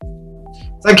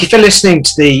Thank you for listening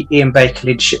to the Ian Baker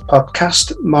Leadership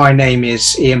Podcast. My name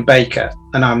is Ian Baker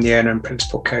and I'm the owner and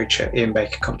principal coach at Ian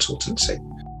Baker Consultancy.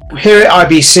 Here at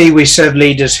IBC, we serve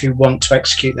leaders who want to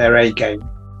execute their A game.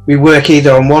 We work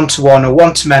either on one-to-one or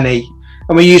one-to-many,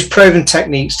 and we use proven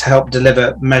techniques to help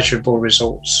deliver measurable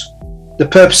results. The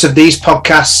purpose of these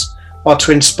podcasts are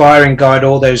to inspire and guide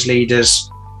all those leaders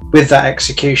with that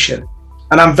execution.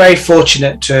 And I'm very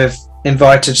fortunate to have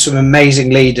invited some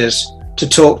amazing leaders to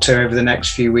talk to over the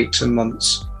next few weeks and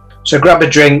months. So grab a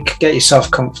drink, get yourself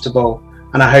comfortable,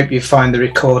 and I hope you find the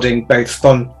recording both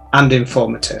fun and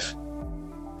informative.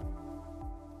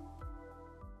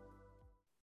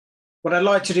 What I'd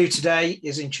like to do today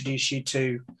is introduce you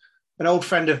to an old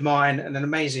friend of mine and an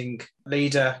amazing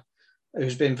leader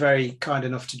who's been very kind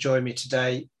enough to join me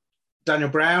today. Daniel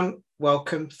Brown,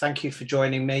 welcome. Thank you for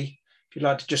joining me. If you'd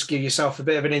like to just give yourself a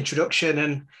bit of an introduction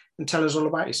and tell us all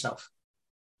about yourself.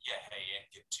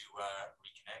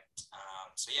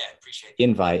 Appreciate the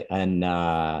invite and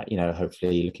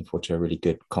hopefully looking forward to a really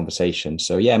good conversation.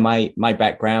 So my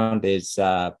background is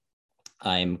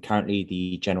I'm currently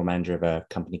the general manager of a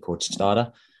company called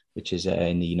STADA, which is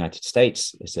in the United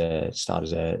States. STADA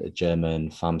is a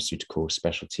German pharmaceutical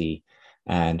specialty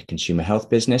and consumer health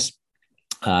business.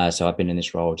 So I've been in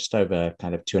this role just over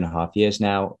kind of 2.5 years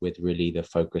now, with really the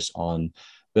focus on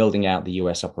building out the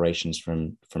US operations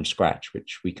from scratch,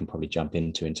 which we can probably jump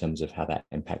into in terms of how that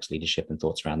impacts leadership and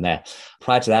thoughts around there.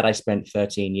 Prior to that, I spent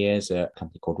 13 years at a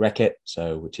company called Reckitt,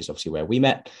 which is obviously where we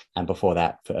met. And before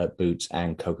that, for Boots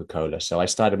and Coca-Cola. So I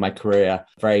started my career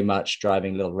very much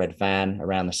driving a little red van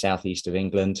around the southeast of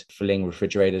England, filling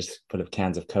refrigerators full of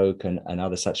cans of Coke and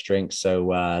other such drinks. So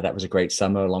that was a great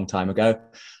summer a long time ago.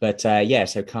 But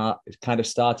so kind of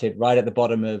started right at the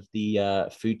bottom of the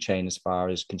food chain as far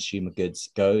as consumer goods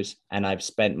goes. And I've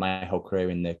spent my whole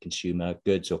career in the consumer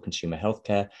goods or consumer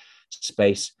healthcare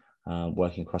space,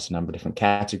 working across a number of different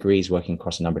categories, working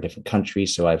across a number of different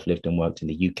countries. So I've lived and worked in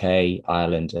the UK,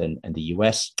 Ireland, and the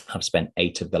US. I've spent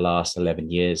 8 of the last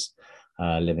 11 years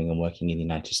living and working in the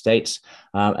United States.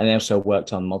 And I also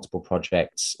worked on multiple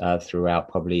projects throughout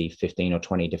probably 15 or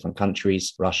 20 different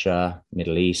countries: Russia,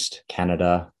 Middle East,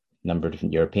 Canada, number of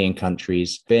different European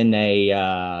countries. Been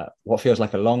a what feels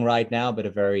like a long ride now, but a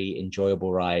very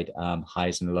enjoyable ride,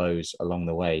 highs and lows along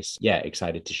the way. So,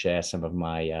 excited to share some of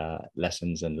my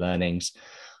lessons and learnings,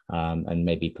 and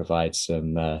maybe provide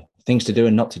some things to do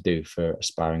and not to do for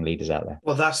aspiring leaders out there.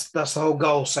 Well, that's the whole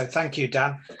goal. So thank you,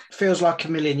 Dan. It feels like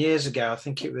a million years ago. I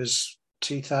think it was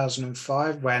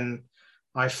 2005 when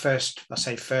I stepped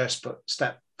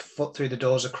foot through the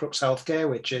doors of Crux Healthcare,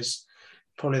 which is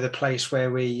probably the place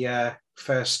where we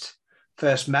first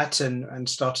met and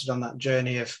started on that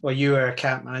journey of, well, you were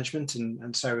account management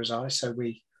and so was I. So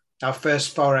my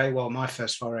first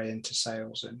foray into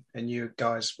sales, and you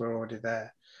guys were already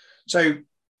there. So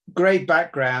great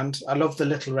background. I love the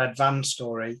little red van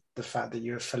story, the fact that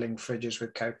you were filling fridges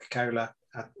with Coca-Cola.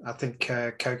 I think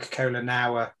Coca-Cola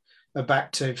now are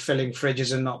back to filling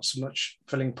fridges and not so much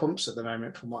filling pumps at the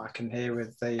moment, from what I can hear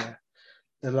with the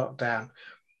lockdown.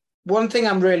 One thing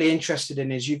I'm really interested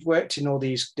in is you've worked in all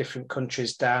these different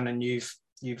countries, Dan, and you've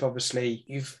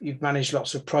managed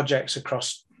lots of projects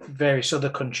across various other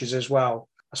countries as well.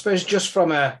 I suppose just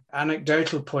from an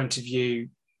anecdotal point of view,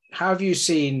 how have you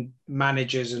seen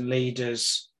managers and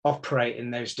leaders operate in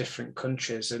those different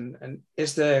countries? And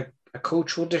is there a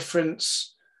cultural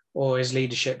difference, or is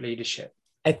leadership?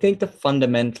 I think the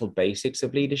fundamental basics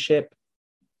of leadership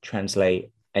translate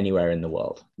anywhere in the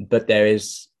world, but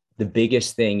the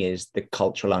biggest thing is the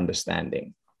cultural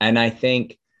understanding. And I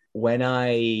think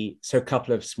so a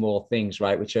couple of small things,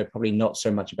 right, which are probably not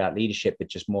so much about leadership, but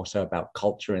just more so about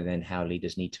culture, and then how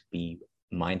leaders need to be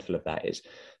mindful of that is.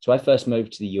 So I first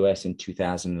moved to the US in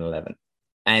 2011.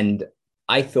 And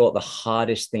I thought the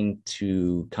hardest thing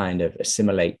to kind of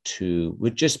assimilate to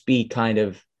would just be kind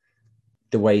of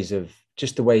the ways of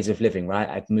living, right?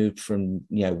 I'd moved from,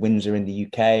 Windsor in the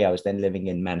UK. I was then living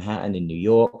in Manhattan in New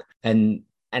York.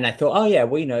 And I thought,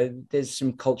 there's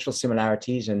some cultural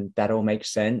similarities and that all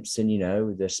makes sense. And,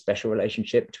 the special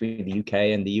relationship between the UK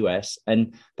and the US.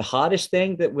 And the hardest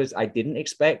thing I didn't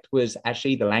expect was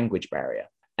actually the language barrier.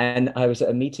 And I was at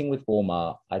a meeting with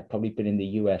Walmart. I'd probably been in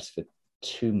the US for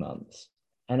 2 months.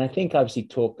 And I think obviously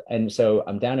and so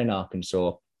I'm down in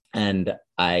Arkansas and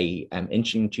I am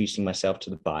introducing myself to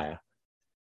the buyer.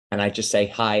 And I just say,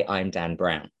 "Hi, I'm Dan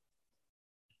Brown."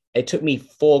 It took me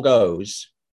 4 goes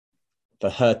for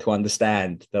her to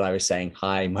understand that I was saying,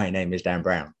 "Hi, my name is Dan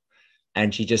Brown."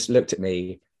 And she just looked at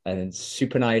me, and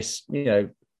super nice,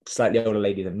 slightly older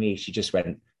lady than me. She just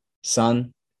went,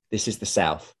 "Son, this is the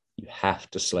South. You have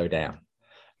to slow down."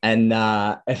 And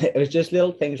it was just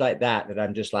little things like that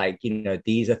I'm just like,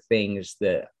 these are things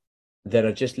that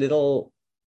are just little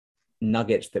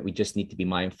nuggets that we just need to be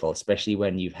mindful, especially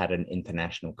when you've had an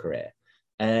international career.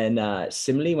 And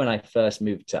similarly, when I first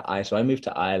moved to Ireland, so I moved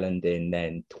to Ireland in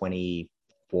then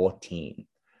 2014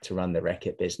 to run the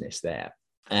Reckitt business there.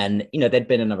 And, there'd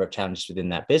been a number of challenges within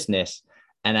that business.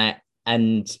 And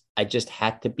I just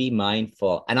had to be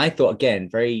mindful. And I thought, again,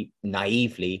 very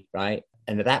naively, right?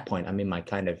 And at that point, I'm in my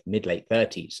kind of mid-late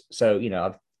 30s. So,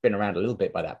 I've been around a little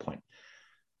bit by that point.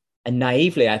 And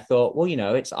naively, I thought, well,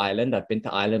 it's Ireland. I've been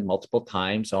to Ireland multiple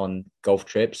times on golf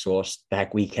trips or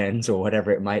stag weekends or whatever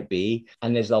it might be.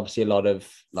 And there's obviously a lot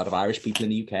of Irish people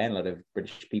in the UK and a lot of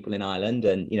British people in Ireland.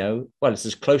 And, well, it's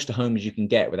as close to home as you can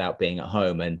get without being at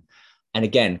home. And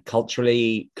again,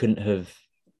 culturally couldn't have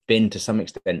been to some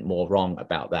extent more wrong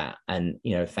about that. And,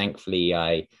 thankfully,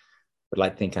 I would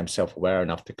like to think I'm self-aware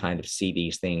enough to kind of see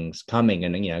these things coming.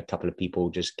 And, a couple of people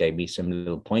just gave me some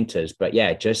little pointers. But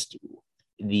yeah, just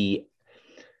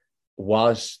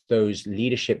whilst those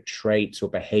leadership traits or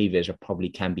behaviors are probably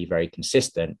can be very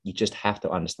consistent, you just have to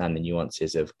understand the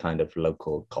nuances of kind of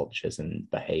local cultures and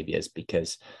behaviors,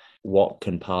 because what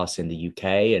can pass in the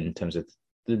UK in terms of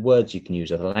the words you can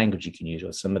use or the language you can use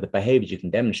or some of the behaviors you can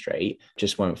demonstrate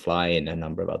just won't fly in a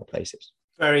number of other places.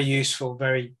 Very useful,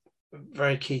 very,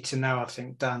 very key to know, I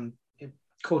think, Dan.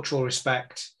 Cultural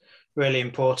respect, really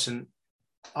important.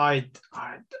 I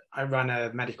ran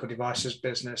a medical devices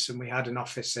business, and we had an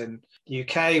office in the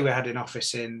UK, we had an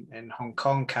office in Hong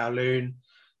Kong, Kowloon,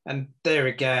 and there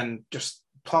again, just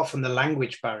apart from the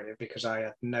language barrier, because I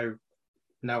had no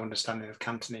understanding of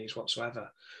Cantonese whatsoever,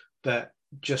 but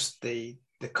just the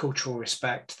cultural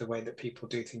respect, the way that people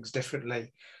do things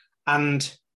differently.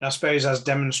 And I suppose, as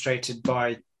demonstrated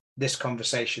by this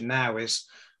conversation now, is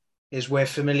we're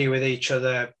familiar with each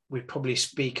other. We probably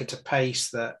speak at a pace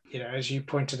that, as you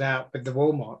pointed out with the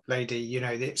Walmart lady,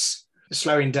 it's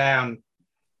slowing down,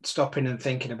 stopping and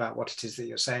thinking about what it is that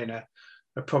you're saying are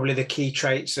probably the key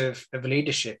traits of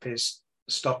leadership, is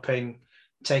stopping,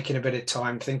 taking a bit of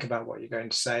time, think about what you're going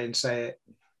to say and say it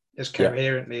as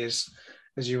coherently as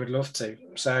you would love to.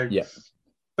 So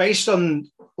based on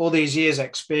all these years'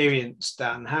 experience,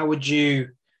 Dan, how would you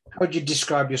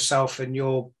describe yourself and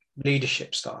your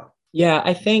leadership style? Yeah,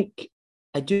 I think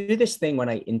I do this thing when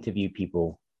I interview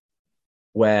people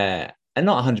where, and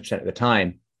not 100% of the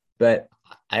time, but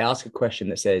I ask a question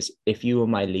that says, if you were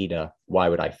my leader, why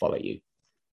would I follow you?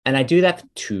 And I do that for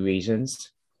two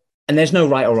reasons. And there's no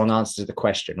right or wrong answer to the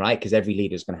question, right? Because every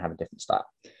leader is going to have a different style.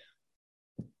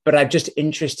 But I'm just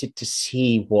interested to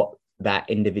see what that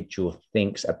individual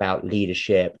thinks about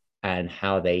leadership and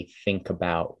how they think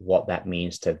about what that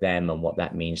means to them and what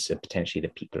that means to potentially the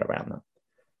people around them.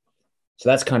 So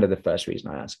that's kind of the first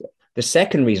reason I ask it. The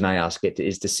second reason I ask it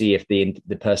is to see if the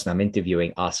person I'm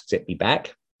interviewing asks it me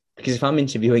back. Because if I'm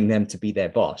interviewing them to be their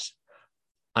boss,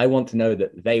 I want to know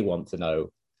that they want to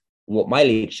know what my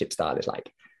leadership style is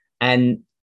like. And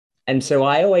so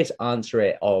I always answer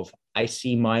it of, I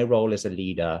see my role as a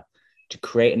leader to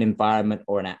create an environment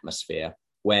or an atmosphere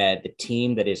where the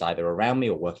team that is either around me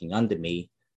or working under me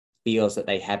feels that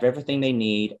they have everything they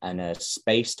need and a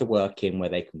space to work in where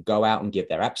they can go out and give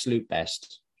their absolute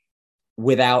best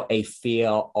without a fear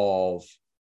of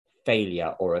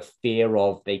failure or a fear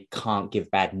of they can't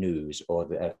give bad news or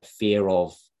the fear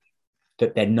of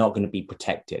that they're not going to be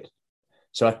protected.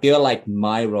 So I feel like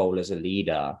my role as a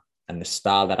leader and the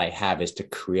style that I have is to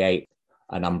create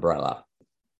an umbrella.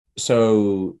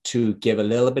 So to give a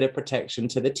little bit of protection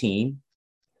to the team,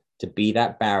 to be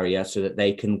that barrier so that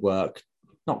they can work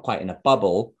not quite in a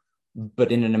bubble,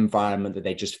 but in an environment that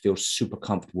they just feel super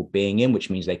comfortable being in, which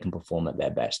means they can perform at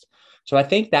their best. So I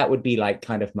think that would be like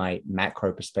kind of my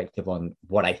macro perspective on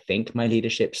what I think my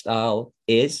leadership style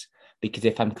is. Because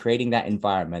if I'm creating that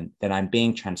environment, then I'm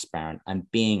being transparent, I'm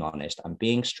being honest, I'm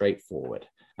being straightforward,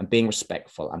 I'm being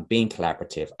respectful, I'm being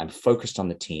collaborative, I'm focused on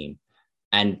the team.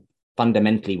 And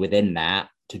fundamentally within that,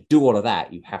 to do all of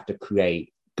that, you have to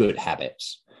create good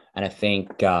habits. And I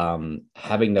think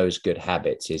having those good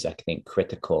habits is, I think,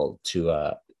 critical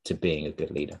to being a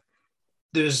good leader.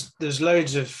 There's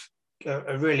loads of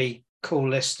a really cool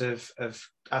list of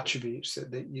attributes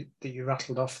that you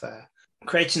rattled off there.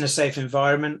 Creating a safe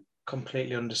environment,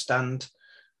 completely understand.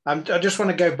 I just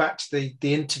want to go back to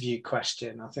the interview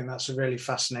question. I think that's a really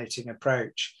fascinating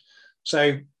approach.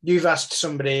 So you've asked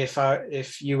somebody,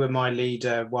 if you were my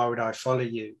leader, why would I follow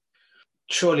you?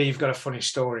 Surely you've got a funny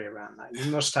story around that.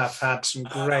 You must have had some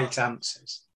great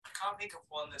answers. I can't think of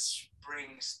one that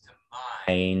springs to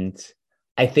mind.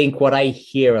 I think what I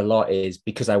hear a lot is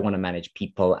because I want to manage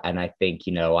people. And I think,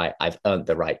 I've earned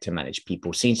the right to manage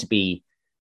people seems to be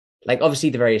like,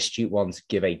 obviously the very astute ones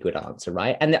give a good answer,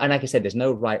 right? And like I said, there's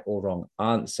no right or wrong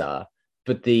answer,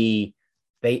 but the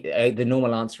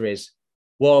normal answer is,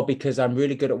 well, because I'm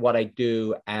really good at what I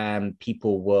do and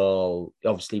people will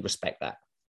obviously respect that.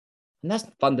 And that's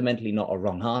fundamentally not a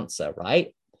wrong answer,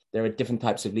 right? There are different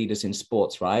types of leaders in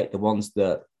sports, right? The ones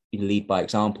that lead by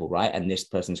example, right? And this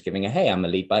person's giving hey, I'm a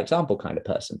lead by example kind of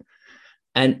person.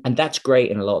 And that's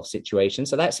great in a lot of situations.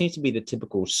 So that seems to be the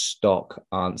typical stock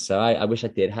answer. I wish I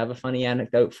did have a funny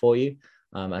anecdote for you.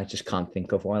 I just can't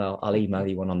think of one. I'll email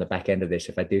you one on the back end of this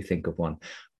if I do think of one.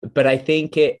 But I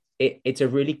think it's a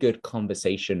really good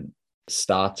conversation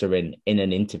starter in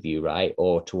an interview, right?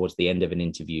 Or towards the end of an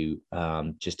interview,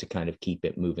 just to kind of keep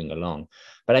it moving along.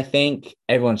 But I think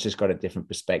everyone's just got a different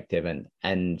perspective,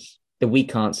 and the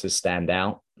weak answers stand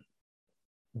out,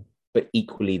 but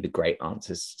equally the great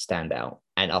answers stand out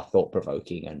and are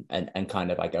thought-provoking and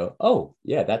kind of I go, oh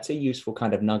yeah, that's a useful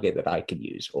kind of nugget that I can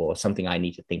use or something I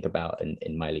need to think about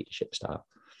in my leadership style.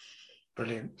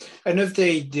 Brilliant. And of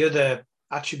the other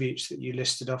attributes that you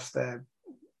listed off there,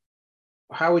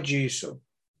 how would you sort of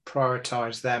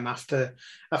prioritize them after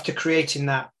creating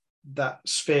that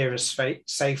sphere of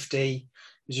safety,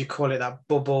 as you call it, that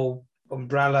bubble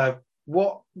umbrella?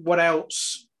 What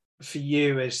else for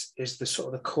you is the sort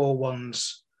of the core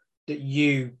ones that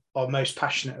you are most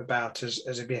passionate about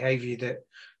as a behavior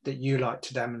that you like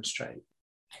to demonstrate?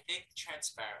 I think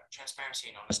transparency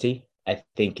and honesty, I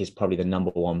think, is probably the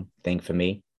number one thing for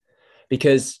me,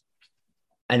 because,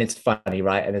 and it's funny,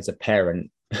 right? And as a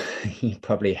parent, you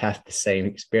probably have the same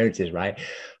experiences, right?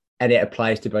 And it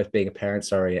applies to both being a parent,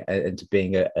 and to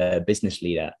being a business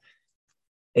leader.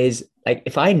 Is like,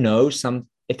 if I know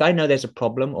there's a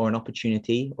problem or an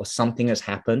opportunity or something has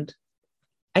happened,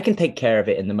 I can take care of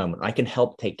it in the moment. I can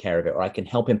help take care of it, or I can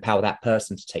help empower that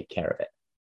person to take care of it.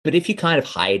 But if you kind of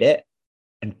hide it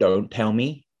and don't tell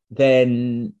me,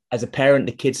 then as a parent,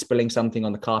 the kid's spilling something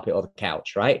on the carpet or the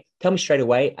couch, right? Tell me straight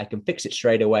away. I can fix it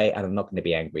straight away and I'm not going to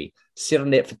be angry. Sit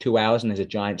on it for 2 hours and there's a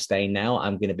giant stain now,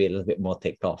 I'm going to be a little bit more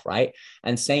ticked off, right?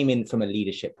 And same from a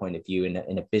leadership point of view, in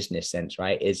a business sense,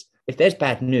 right? Is if there's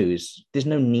bad news, there's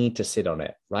no need to sit on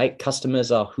it, right? Customers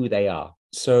are who they are.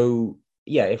 So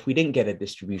yeah, if we didn't get a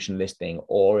distribution listing,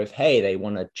 or if, hey, they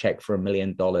want to check for $1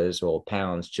 million or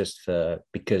pounds just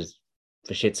because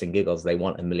for shits and giggles, they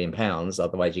want £1 million.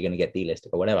 Otherwise you're going to get delisted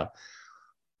or whatever.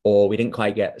 Or we didn't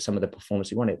quite get some of the performance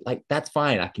we wanted. Like, that's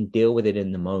fine. I can deal with it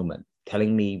in the moment.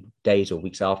 Telling me days or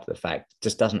weeks after the fact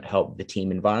just doesn't help the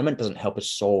team environment, doesn't help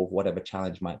us solve whatever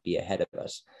challenge might be ahead of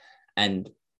us. And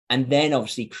then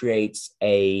obviously creates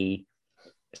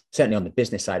certainly on the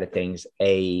business side of things,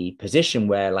 a position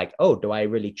where like, oh, do I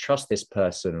really trust this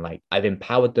person? Like, I've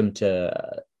empowered them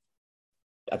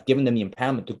I've given them the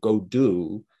empowerment to go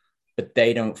do, but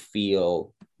they don't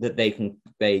feel that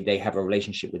they have a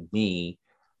relationship with me,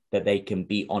 that they can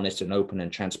be honest and open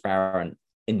and transparent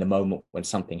in the moment when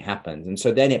something happens. And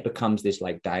so then it becomes this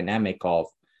like dynamic of,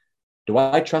 do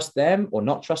I trust them or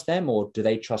not trust them? Or do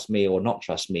they trust me or not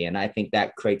trust me? And I think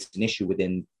that creates an issue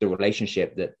within the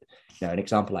relationship that, an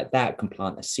example like that can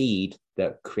plant a seed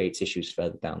that creates issues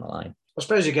further down the line. I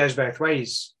suppose it goes both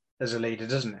ways as a leader,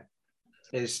 doesn't it?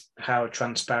 Is how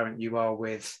transparent you are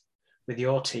with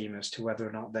your team as to whether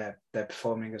or not they're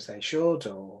performing as they should,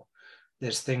 or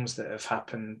there's things that have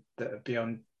happened that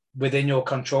are within your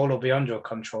control or beyond your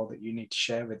control that you need to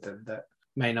share with them that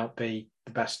may not be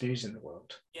the best news in the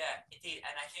world. Yeah, indeed.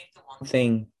 And I think the one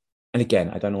thing, and again,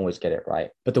 I don't always get it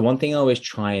right, but the one thing I always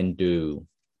try and do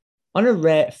on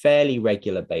a fairly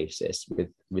regular basis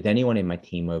with anyone in my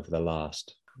team over the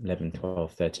last 11,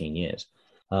 12, 13 years,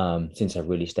 since I've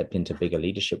really stepped into bigger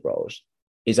leadership roles,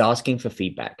 is asking for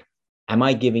feedback. Am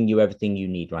I giving you everything you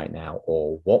need right now?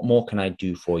 Or what more can I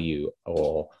do for you?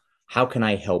 Or how can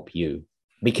I help you?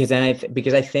 Because I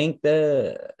think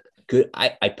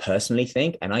I personally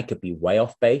think, and I could be way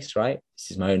off base, right?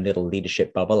 This is my own little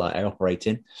leadership bubble I operate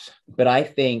in. But I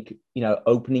think,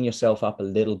 opening yourself up a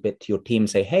little bit to your team and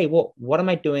say, hey, what am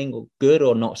I doing good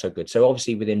or not so good? So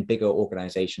obviously within bigger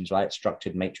organizations, right?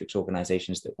 Structured matrix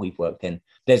organizations that we've worked in,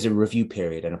 there's a review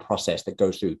period and a process that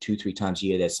goes through 2-3 times a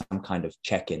year. There's some kind of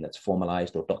check-in that's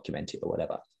formalized or documented or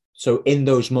whatever. So in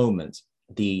those moments,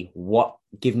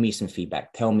 give me some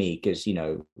feedback, tell me, because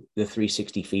the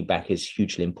 360 feedback is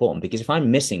hugely important, because if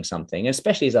I'm missing something,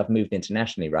 especially as I've moved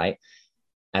internationally, right,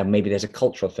 and maybe there's a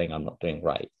cultural thing I'm not doing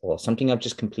right, or something I've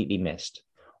just completely missed,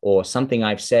 or something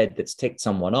I've said that's ticked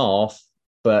someone off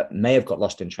but may have got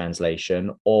lost in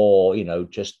translation, or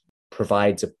just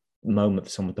provides moment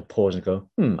for someone to pause and go,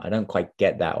 I don't quite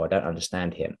get that, or I don't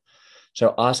understand him.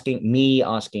 So asking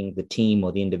the team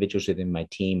or the individuals within my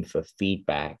team for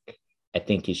feedback, I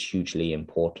think is hugely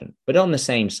important. But on this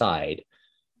other side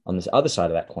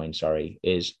of that coin,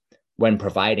 is when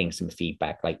providing some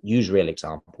feedback, like use real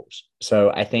examples. So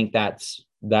I think that's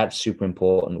super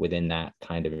important within that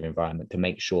kind of environment, to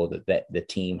make sure that the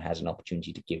team has an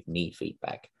opportunity to give me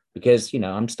feedback, because,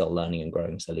 I'm still learning and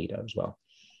growing as a leader as well.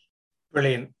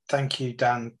 Brilliant. Thank you,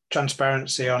 Dan.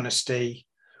 Transparency, honesty,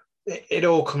 it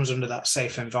all comes under that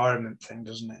safe environment thing,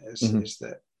 doesn't it? Is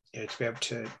that, to be able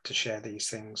to share these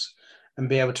things and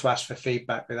be able to ask for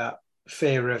feedback without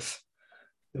fear of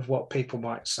what people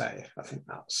might say. I think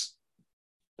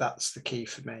that's the key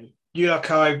for me. You, like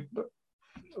I,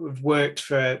 have worked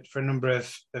for a number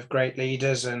of great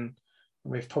leaders, and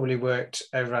we've probably worked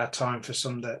over our time for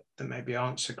some that maybe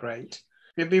aren't so great.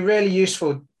 It'd be really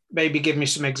useful, maybe give me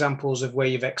some examples of where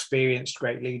you've experienced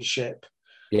great leadership,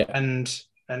 and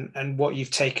what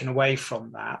you've taken away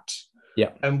from that,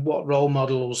 and what role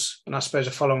models. And I suppose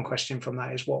a follow-on question from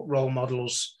that is, what role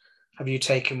models have you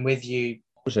taken with you?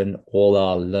 And all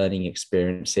our learning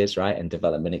experiences, right, and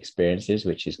development experiences,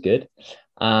 which is good.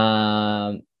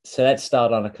 So let's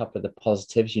start on a couple of the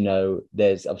positives.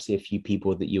 There's obviously a few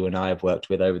people that you and I have worked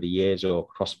with over the years, or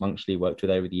cross-functionally worked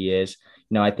with over the years.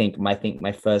 I think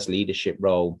my first leadership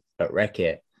role at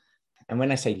Reckitt, and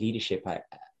when I say leadership, I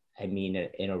mean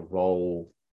in a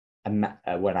role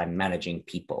when I'm managing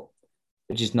people,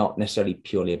 which is not necessarily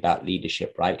purely about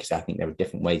leadership, right? Because I think there are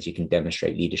different ways you can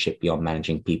demonstrate leadership beyond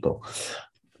managing people.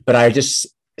 But I just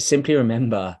simply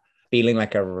remember feeling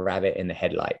like a rabbit in the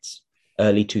headlights,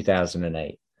 early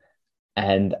 2008.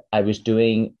 And I was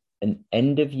doing an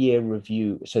end of year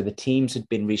review. So the teams had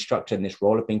been restructured and this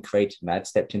role had been created, and I'd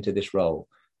stepped into this role.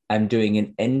 I'm doing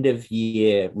an end of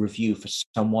year review for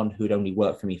someone who'd only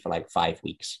worked for me for like 5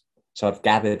 weeks. So I've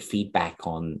gathered feedback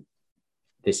on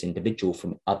this individual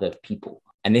from other people.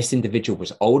 And this individual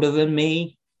was older than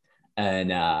me,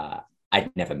 and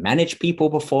I'd never managed people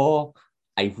before.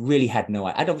 I really had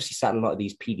I'd obviously sat a lot of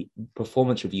these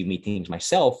performance review meetings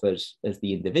myself as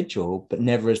the individual, but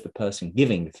never as the person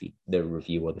giving the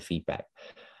review or the feedback.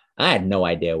 I had no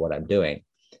idea what I'm doing.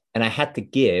 And I had to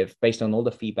give, based on all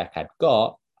the feedback I'd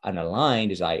got and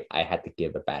aligned, is I had to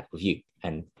give a bad review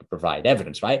and provide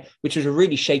evidence, right? Which was a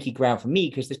really shaky ground for me,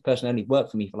 because this person only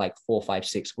worked for me for like 4, 5,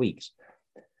 6 weeks.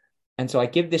 And so I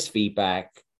give this feedback.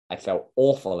 I felt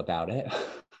awful about it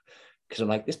because I'm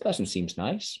like, this person seems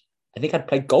nice. I think I'd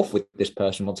played golf with this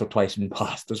person once or twice in the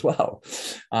past as well.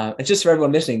 And just for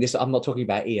everyone listening, I'm not talking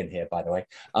about Ian here, by the way.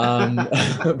 And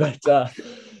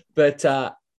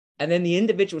then the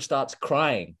individual starts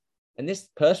crying. And this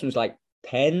person was like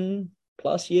 10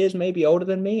 plus years, maybe older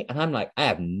than me. And I'm like, I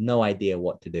have no idea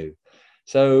what to do.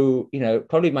 So,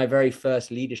 probably my very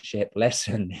first leadership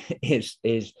lesson is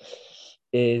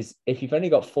if you've only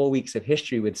got 4 weeks of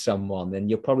history with someone, then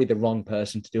you're probably the wrong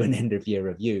person to do an end of year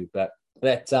review. But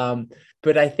I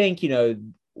think,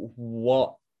 and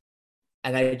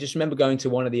I just remember going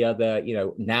to one of the other,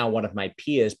 now one of my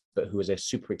peers, but who was a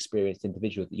super experienced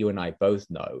individual that you and I both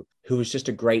know, who was just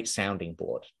a great sounding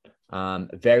board.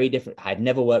 Very different. I'd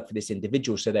never worked for this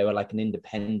individual, so they were like an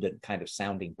independent kind of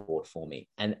sounding board for me.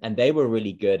 And they were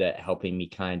really good at helping me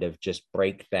kind of just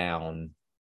break down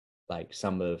like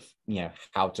some of,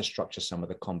 how to structure some of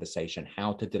the conversation,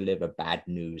 how to deliver bad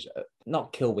news,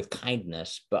 not kill with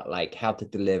kindness, but like how to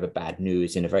deliver bad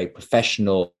news in a very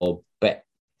professional but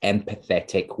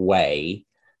empathetic way,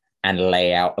 and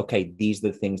lay out, okay, these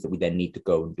are the things that we then need to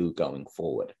go and do going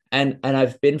forward. And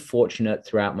I've been fortunate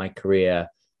throughout my career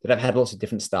that I've had lots of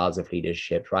different styles of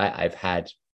leadership, right? I've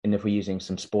had, and if we're using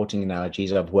some sporting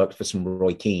analogies, I've worked for some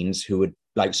Roy Keanes who would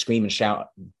like scream and shout,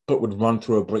 but would run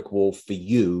through a brick wall for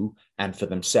you and for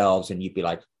themselves. And you'd be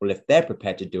like, well, if they're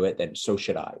prepared to do it, then so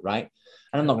should I, right?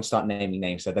 And I'm not going to start naming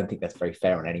names, so I don't think that's very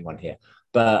fair on anyone here.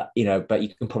 But, but you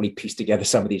can probably piece together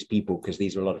some of these people, because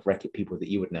these are a lot of Reckitt people that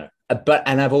you would know.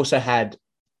 And I've also had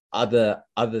other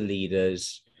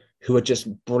leaders who are just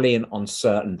brilliant on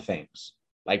certain things,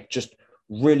 like just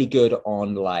really good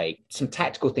on like some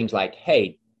tactical things like,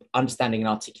 hey, understanding and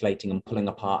articulating and pulling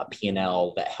apart a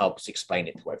P&L that helps explain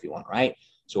it to everyone, right?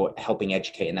 So helping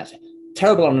educate, and that's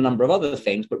terrible on a number of other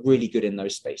things, but really good in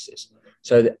those spaces.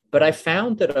 But I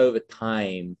found that over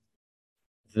time,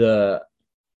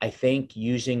 I think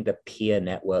using the peer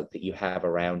network that you have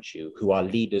around you, who are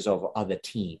leaders of other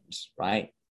teams,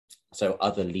 right? So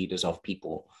other leaders of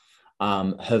people,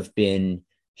 have been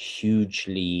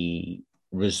hugely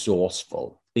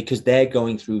resourceful, because they're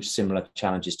going through similar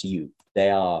challenges to you. They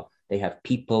they have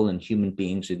people and human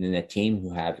beings within their team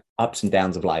who have ups and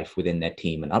downs of life within their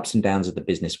team and ups and downs of the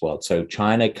business world. So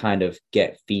trying to kind of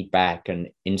get feedback and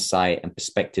insight and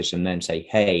perspectives and then say,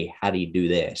 hey, how do you do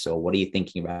this? Or what are you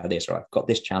thinking about this? Or I've got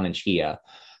this challenge here.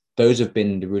 Those have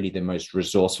been really the most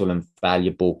resourceful and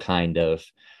valuable kind of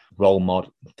role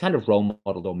model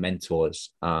or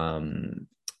mentors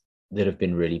that have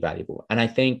been really valuable. And I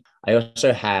think I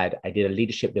did a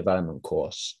leadership development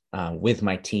course with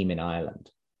my team in Ireland,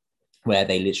 where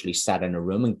they literally sat in a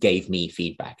room and gave me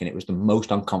feedback. And it was the most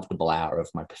uncomfortable hour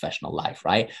of my professional life,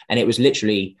 right? And it was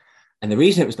literally, and the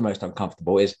reason it was the most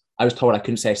uncomfortable is I was told I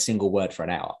couldn't say a single word for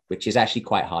an hour, which is actually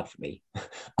quite hard for me.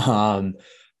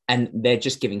 And they're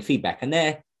just giving feedback and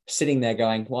they're sitting there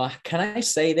going, well, can I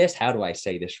say this? How do I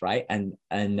say this? Right.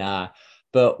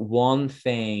 But one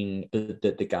thing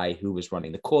that the guy who was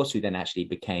running the course, who then actually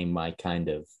became my kind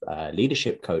of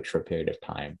leadership coach for a period of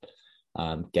time,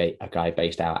 a guy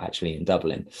based out actually in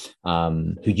Dublin,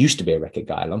 who used to be a record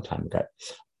guy a long time ago,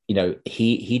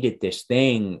 he did this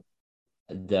thing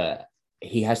that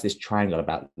he has this triangle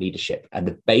about leadership, and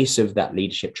the base of that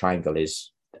leadership triangle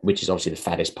which is obviously the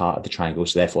fattest part of the triangle,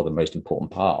 so therefore the most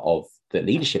important part of the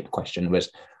leadership question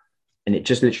and it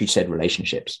just literally said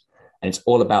relationships. And it's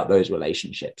all about those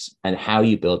relationships and how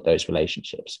you build those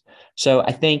relationships. So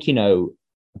I think,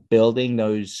 building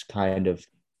those kind of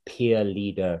peer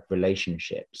leader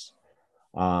relationships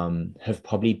have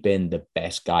probably been the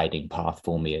best guiding path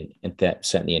for me, and that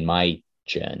certainly in my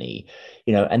journey,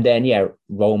 and then,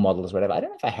 role models, whatever. I don't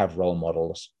know if I have role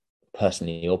models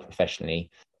personally or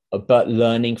professionally, but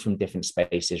learning from different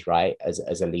spaces, right,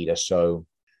 as a leader. So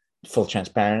full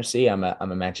transparency, I'm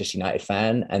a Manchester United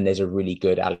fan, and there's a really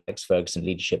good Alex Ferguson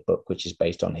leadership book, which is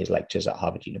based on his lectures at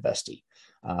Harvard University,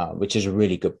 which is a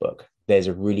really good book. There's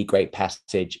a really great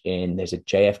passage there's a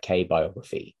JFK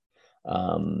biography,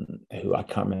 who I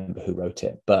can't remember who wrote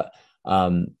it, but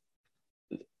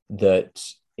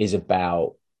that is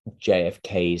about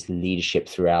JFK's leadership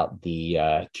throughout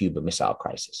the Cuban Missile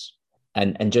Crisis.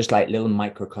 And just like little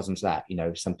microcosms that,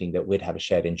 something that we'd have a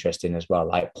shared interest in as well,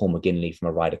 like Paul McGinley from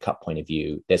a Ryder Cup point of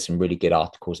view. There's some really good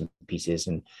articles and pieces,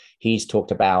 and he's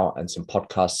talked about, and some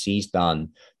podcasts he's done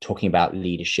talking about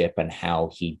leadership and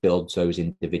how he builds those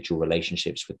individual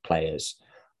relationships with players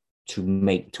to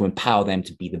empower them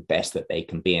to be the best that they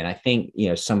can be. And I think,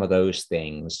 some of those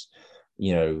things,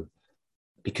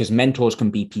 because mentors can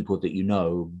be people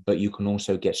that but you can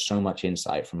also get so much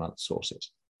insight from other sources.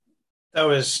 That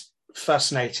was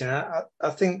fascinating. I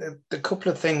think that the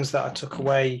couple of things that I took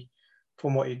away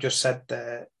from what you just said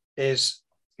there is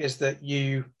that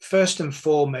you, first and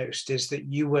foremost, is that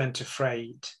you weren't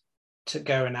afraid to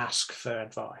go and ask for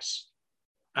advice.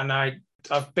 And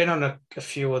I've been on a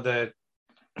few other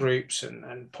groups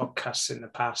and podcasts in the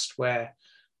past where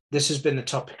this has been the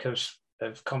topic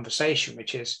of conversation,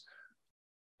 which is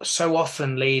so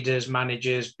often leaders,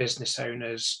 managers, business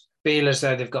owners feel as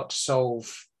though they've got to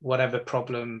solve whatever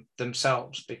problem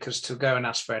themselves, because to go and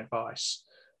ask for advice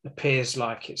appears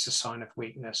like it's a sign of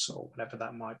weakness or whatever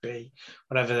that might be,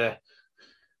 whatever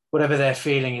their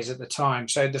feeling is at the time.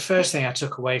 So the first thing I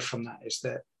took away from that is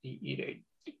that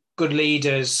good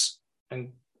leaders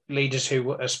and leaders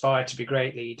who aspire to be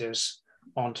great leaders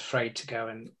aren't afraid to go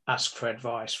and ask for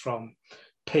advice from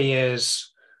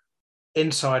peers,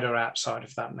 inside or outside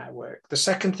of that network. The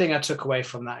second thing I took away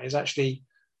from that is actually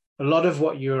a lot of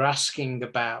what you were asking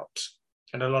about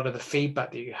and a lot of the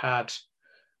feedback that you had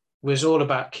was all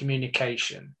about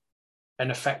communication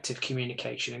and effective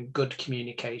communication and good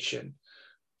communication,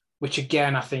 which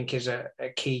again, I think is a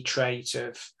key trait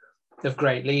of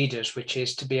great leaders, which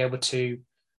is to be able to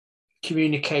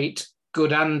communicate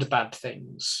good and bad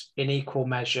things in equal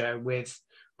measure with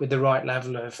the right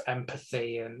level of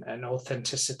empathy and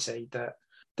authenticity that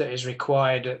is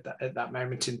required at that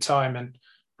moment in time.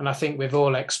 And I think we've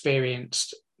all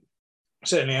experienced,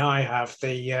 certainly I have,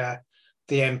 the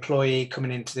employee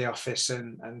coming into the office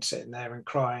and sitting there and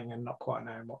crying and not quite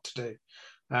knowing what to do.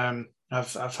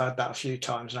 I've had that a few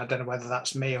times, and I don't know whether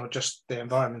that's me or just the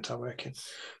environment I work in.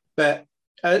 But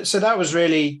so that was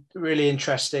really, really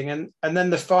interesting. And then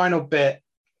the final bit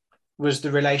was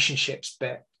the relationships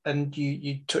bit. And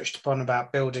you touched upon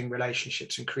about building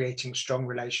relationships and creating strong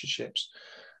relationships.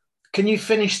 Can you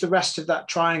finish the rest of that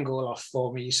triangle off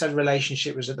for me? You said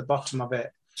relationship was at the bottom of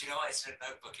it. Do you know what? It's in a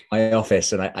notebook in my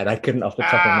office, and I couldn't off the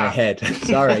top of my head.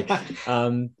 Sorry.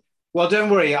 Well, don't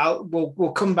worry.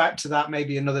 We'll come back to that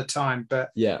maybe another time.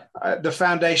 But yeah, the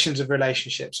foundations of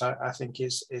relationships, I think,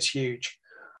 is huge.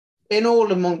 In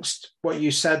all amongst what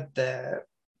you said there,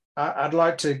 I'd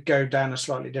like to go down a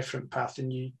slightly different path.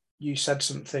 And you said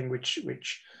something which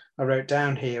I wrote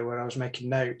down here where I was making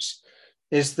notes,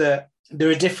 is that there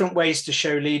are different ways to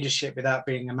show leadership without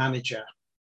being a manager.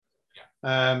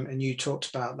 And you talked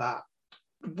about that.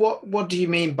 What do you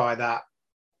mean by that?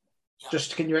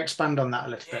 Just can you expand on that a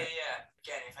little bit?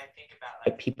 Again, if I think about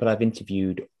like people I've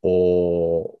interviewed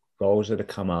or roles that have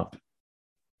come up,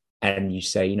 and you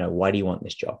say, why do you want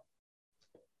this job?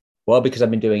 Well, because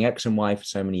I've been doing X and Y for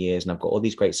so many years and I've got all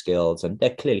these great skills and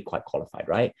they're clearly quite qualified,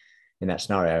 right? In that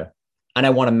scenario. And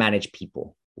I want to manage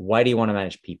people. Why do you want to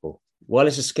manage people? Well,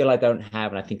 it's a skill I don't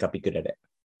have and I think I'll be good at it.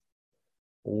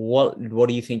 What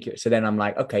do you think? So then I'm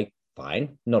like, okay,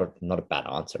 fine. Not a bad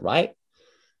answer, right?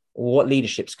 What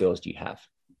leadership skills do you have?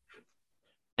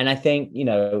 And I think,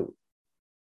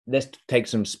 let's take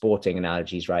some sporting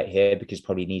analogies right here because it's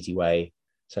probably an easy way.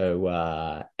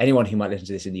 So anyone who might listen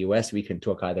to this in the US, we can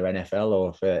talk either NFL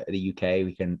or for the UK,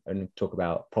 we can talk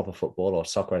about proper football or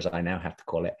soccer, as I now have to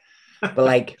call it.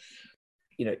 But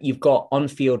you've got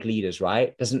on-field leaders,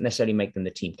 right? Doesn't necessarily make them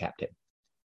the team captain,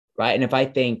 right? And if I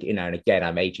think, and again,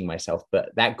 I'm aging myself, but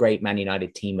that great Man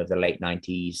United team of the late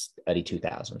 90s, early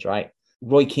 2000s, right?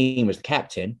 Roy Keane was the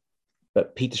captain,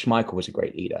 but Peter Schmeichel was a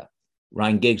great leader.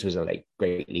 Ryan Giggs was a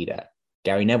great leader.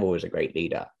 Gary Neville was a great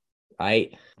leader.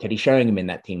 Right? Teddy Sheringham in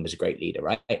that team was a great leader,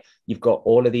 right? You've got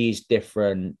all of these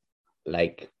different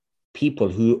people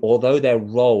who, although their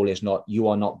role is not, you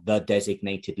are not the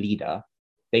designated leader,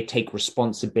 they take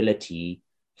responsibility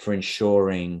for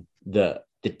ensuring that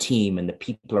the team and the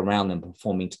people around them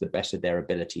performing to the best of their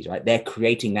abilities, right? They're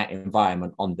creating that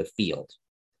environment on the field.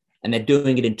 And they're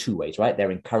doing it in two ways, right?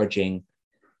 They're encouraging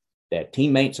their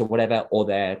teammates or whatever, or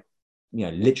they're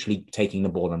literally taking the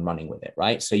ball and running with it,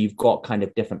 right? So you've got kind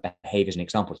of different behaviors and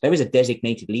examples. There is a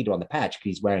designated leader on the patch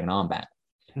because he's wearing an armband,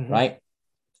 right?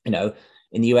 In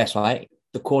the US, right,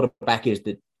 the quarterback is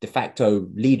the de facto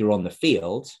leader on the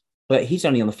field, but he's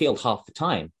only on the field half the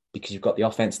time because you've got the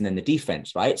offense and then the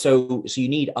defense, right? So you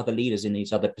need other leaders in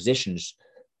these other positions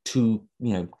to,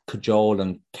 cajole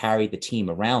and carry the team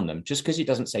around them. Just because it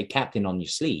doesn't say captain on your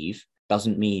sleeve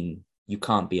doesn't mean you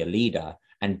can't be a leader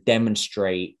and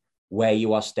demonstrate where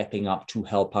you are stepping up to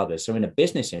help others. So in a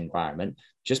business environment,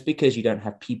 just because you don't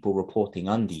have people reporting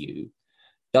under you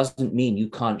doesn't mean you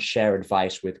can't share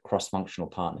advice with cross-functional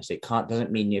partners.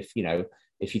 Doesn't mean if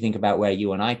you think about where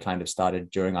you and I kind of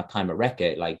started during our time at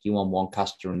Reckitt, like you on one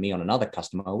customer and me on another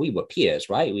customer, we were peers,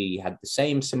 right? We had the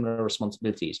same similar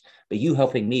responsibilities, but you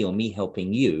helping me or me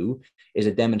helping you is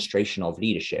a demonstration of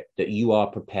leadership, that you are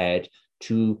prepared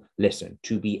to listen,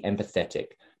 to be empathetic,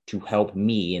 to help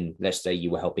me, and let's say you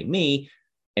were helping me,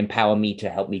 empower me to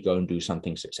help me go and do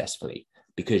something successfully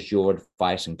because your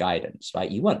advice and guidance, right?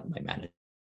 You weren't my manager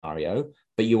scenario,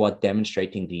 but you are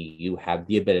demonstrating that you have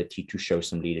the ability to show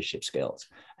some leadership skills.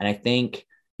 And I think,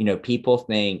 people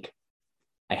think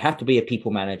I have to be a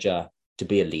people manager to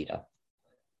be a leader.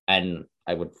 And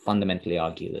I would fundamentally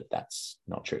argue that that's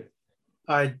not true.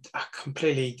 I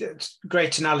completely, it's a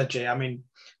great analogy. I mean,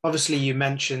 obviously you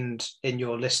mentioned in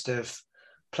your list of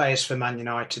players for Man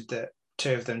United that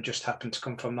two of them just happened to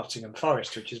come from Nottingham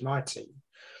Forest, which is my team.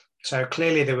 So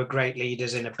clearly there were great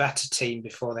leaders in a better team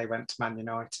before they went to Man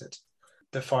United.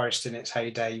 The Forest in its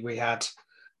heyday, we had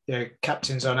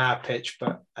captains on our pitch,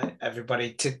 but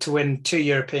everybody to win 2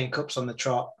 European Cups on the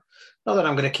trot. Not that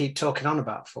I'm going to keep talking on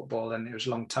about football, and it was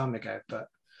a long time ago, but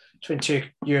to win 2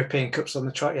 European Cups on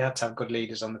the trot, you had to have good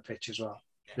leaders on the pitch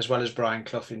as well as Brian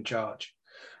Clough in charge.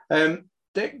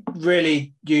 They're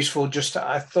really useful.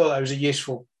 I thought that was a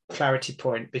useful clarity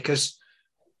point because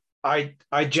I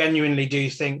genuinely do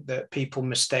think that people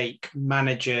mistake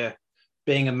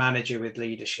being a manager with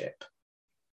leadership,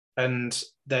 and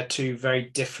they're two very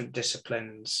different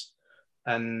disciplines.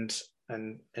 And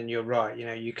you're right.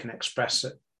 You can express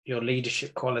your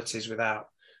leadership qualities without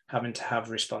having to have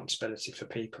responsibility for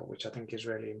people, which I think is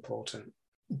really important.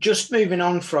 Just moving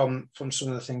on from some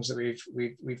of the things that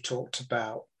we've talked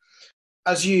about.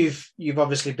 As you've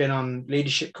obviously been on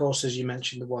leadership courses, you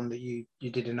mentioned the one that you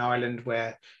did in Ireland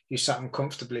where you sat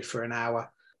uncomfortably for an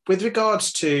hour. With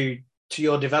regards to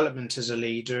your development as a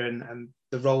leader and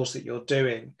the roles that you're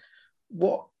doing,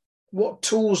 what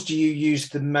tools do you use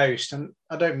the most? And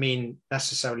I don't mean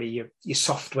necessarily your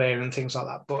software and things like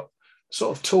that, but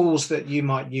sort of tools that you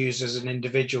might use as an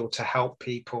individual to help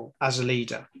people as a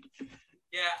leader.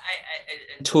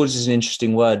 Yeah, tools is an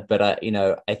interesting word, but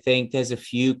I think there's a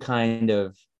few kind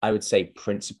of, I would say,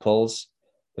 principles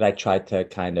that I try to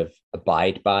kind of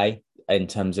abide by in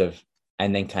terms of,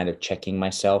 and then kind of checking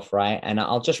myself, right? And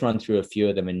I'll just run through a few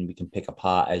of them and we can pick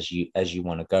apart as you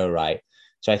want to go, right?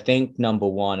 So I think number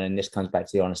one, and this comes back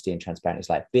to the honesty and transparency, is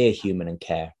like be a human and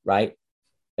care, right?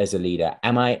 as a leader?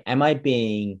 Am I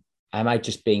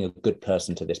just being a good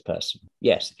person to this person?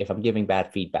 Yes. If I'm giving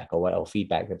bad feedback or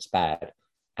feedback that's bad,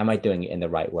 am I doing it in the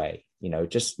right way?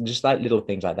 Just like little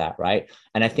things like that, right?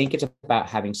 And I think it's about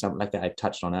having something like that I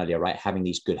touched on earlier, right? Having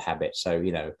these good habits. So,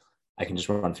 I can just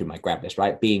run through my grab list,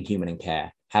 right? Being human and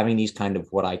care, having these kind of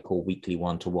what I call weekly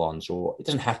one-to-ones, or it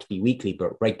doesn't have to be weekly,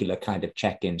 but regular kind of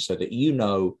check-ins, so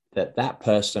that that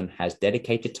person has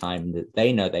dedicated time, that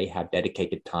they know they have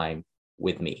dedicated time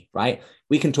with me, right?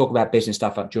 We can talk about business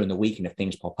stuff up during the week, and if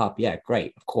things pop up, yeah,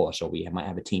 great, of course, or we might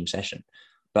have a team session.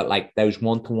 But like those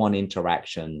one-to-one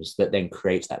interactions that then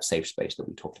creates that safe space that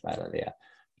we talked about earlier.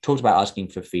 We talked about asking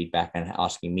for feedback and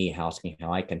asking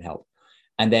how I can help.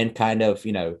 And then kind of,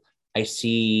 I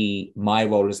see my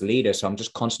role as a leader. So I'm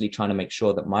just constantly trying to make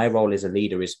sure that my role as a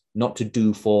leader is not to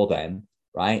do for them,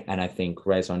 right? And I think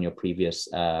Rez on your previous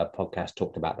podcast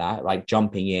talked about that, right?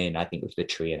 Jumping in, I think it was the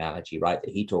tree analogy, right?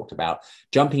 That he talked about.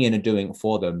 Jumping in and doing it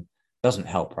for them doesn't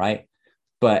help, right?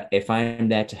 But if I'm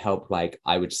there to help, like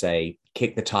I would say,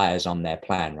 kick the tires on their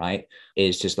plan, right?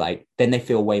 Is just like, then they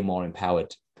feel way more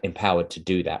empowered to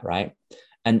do that, right?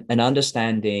 And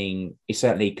understanding is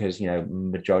certainly, because,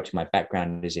 majority of my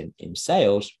background is in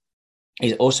sales,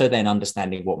 is also then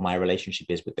understanding what my relationship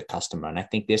is with the customer. And I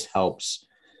think this helps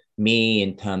me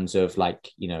in terms of like,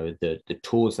 the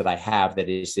tools that I have, that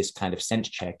is this kind of sense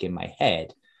check in my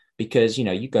head, because,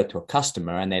 you go to a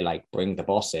customer and they like bring the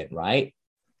boss in, right?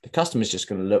 The customer's just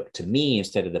going to look to me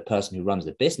instead of the person who runs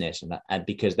the business. And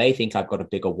because they think I've got a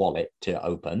bigger wallet to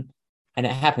open. And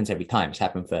it happens every time. It's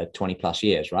happened for 20 plus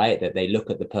years, right? That they look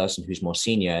at the person who's more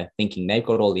senior thinking they've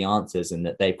got all the answers and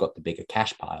that they've got the bigger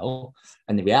cash pile.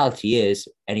 And the reality is,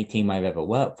 any team I've ever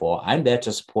worked for, I'm there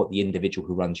to support the individual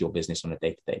who runs your business on a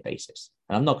day-to-day basis.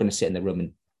 And I'm not going to sit in the room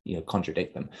and,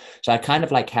 contradict them. So I kind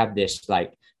of like have this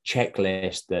like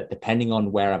checklist that, depending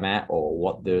on where I'm at or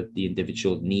what the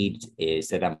individual need is,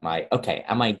 that am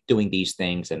I doing these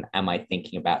things, and am I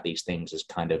thinking about these things as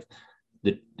kind of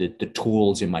the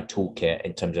tools in my toolkit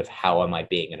in terms of how am I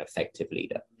being an effective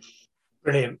leader.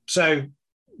 Brilliant. So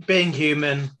being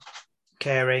human,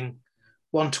 caring,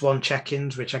 one-to-one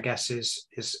check-ins, which I guess is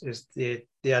the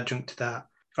adjunct to that.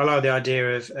 I like the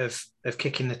idea of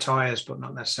kicking the tires, but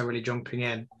not necessarily jumping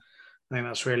in. I think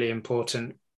that's really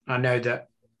important. I know that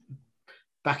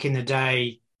back in the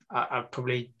day, I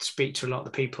probably speak to a lot of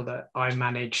the people that I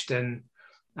managed, and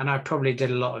I probably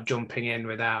did a lot of jumping in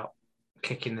without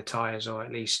kicking the tires, or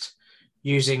at least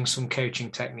using some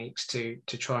coaching techniques to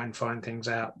try and find things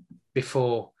out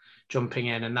before jumping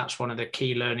in. And that's one of the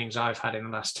key learnings I've had in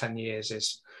the last 10 years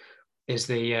is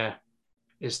to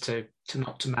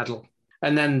not to meddle.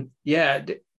 And then,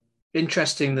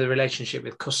 interesting, the relationship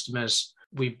with customers.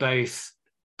 We both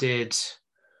did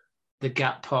the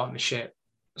GAP partnership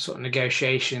sort of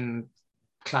negotiation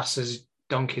classes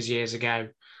donkeys years ago.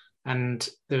 And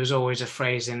there was always a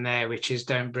phrase in there, which is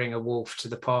don't bring a wolf to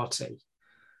the party,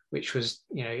 which was,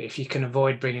 if you can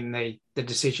avoid bringing the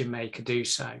decision maker, do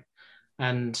so.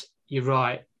 And you're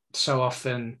right. So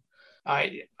often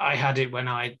I had it when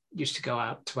I used to go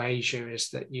out to Asia, is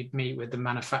that you'd meet with the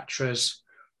manufacturers.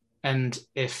 And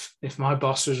if my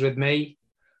boss was with me,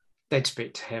 they'd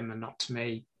speak to him and not to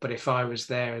me. But if I was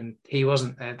there and he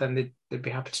wasn't there, then they'd be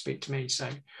happy to speak to me. So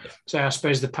I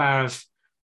suppose the power of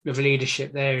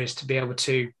leadership there is to be able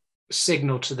to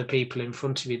signal to the people in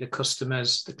front of you, the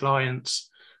customers, the clients,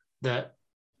 that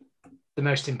the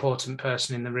most important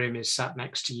person in the room is sat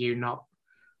next to you, not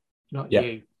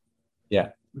you. Yeah.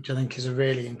 Which I think is a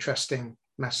really interesting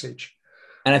message.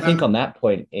 And I think on that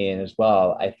point, Ian, as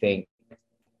well, I think,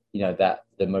 that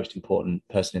the most important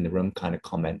person in the room kind of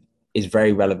comment is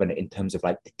very relevant in terms of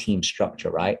like the team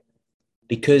structure, right?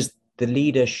 Because the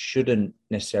leader shouldn't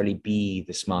necessarily be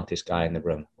the smartest guy in the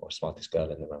room or smartest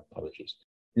girl in the room. Apologies.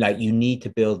 Like, you need to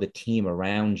build a team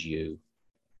around you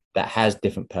that has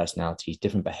different personalities,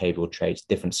 different behavioral traits,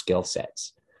 different skill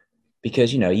sets.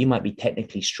 Because, you might be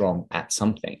technically strong at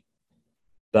something,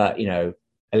 but,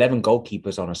 11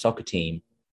 goalkeepers on a soccer team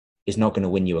is not going to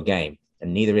win you a game,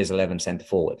 and neither is 11 centre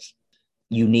forwards.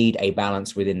 You need a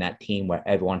balance within that team where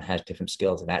everyone has different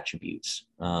skills and attributes.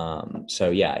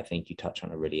 I think you touch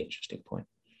on a really interesting point.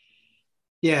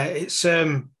 Yeah, it's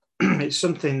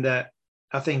something that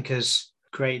I think as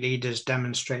great leaders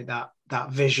demonstrate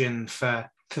that vision for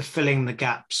filling the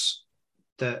gaps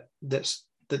that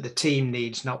the team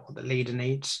needs, not what the leader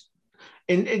needs.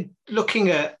 In looking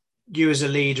at you as a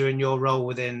leader and your role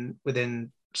within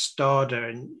STADA,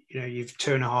 and you've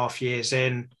 2.5 years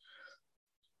in,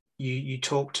 you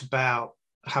talked about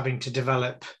having to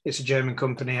develop, it's a German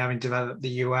company, having developed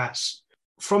the US.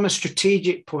 From a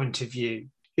strategic point of view,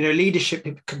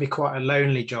 leadership can be quite a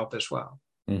lonely job as well,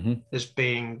 Mm-hmm. as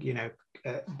being,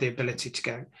 the ability to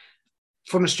go.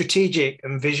 From a strategic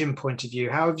and vision point of view,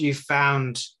 how have you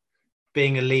found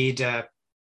being a leader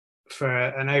for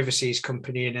an overseas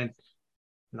company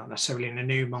not necessarily in a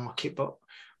new market, but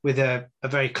with a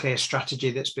very clear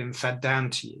strategy that's been fed down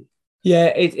to you?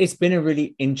 Yeah, it's been a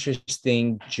really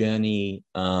interesting journey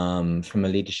from a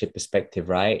leadership perspective,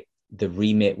 right? The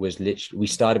remit was literally, we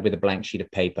started with a blank sheet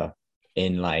of paper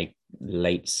in like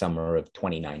late summer of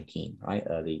 2019, right?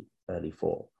 Early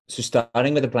fall. So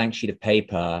starting with a blank sheet of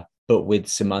paper, but with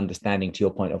some understanding, to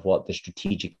your point, of what the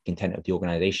strategic intent of the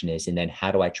organization is, and then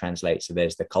how do I translate? So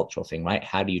there's the cultural thing, right?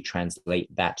 How do you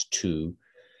translate that to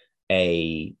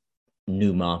a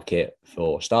new market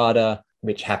for STADA,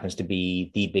 which happens to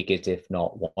be the biggest, if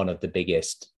not one of the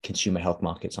biggest consumer health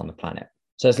markets on the planet?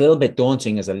 So it's a little bit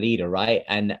daunting as a leader, right?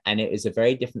 And it is a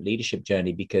very different leadership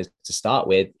journey, because to start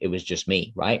with, it was just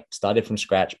me, right? Started from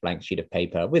scratch, blank sheet of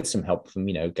paper, with some help from,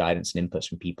 guidance and inputs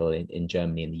from people in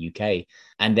Germany and the UK.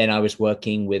 And then I was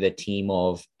working with a team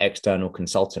of external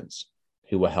consultants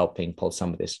who were helping pull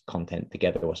some of this content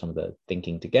together, or some of the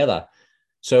thinking together.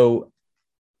 So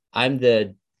I'm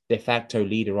the de facto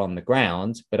leader on the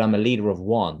ground, but I'm a leader of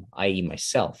one, i.e.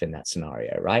 myself in that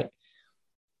scenario, right?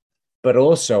 But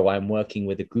also I'm working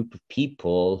with a group of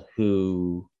people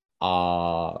who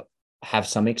have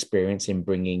some experience in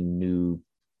bringing new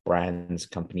brands,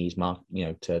 companies,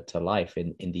 to life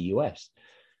in the US.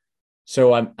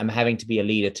 So I'm having to be a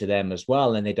leader to them as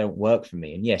well, and they don't work for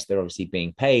me. And yes, they're obviously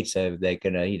being paid, so they're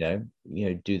gonna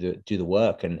do the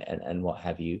work and what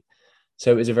have you.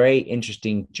 So it was a very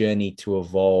interesting journey to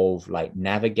evolve, like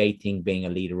navigating being a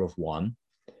leader of one,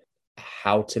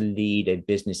 how to lead a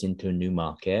business into a new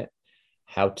market,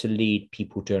 how to lead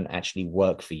people who don't actually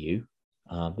work for you.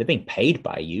 They're being paid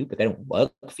by you, but they don't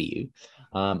work for you.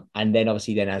 And then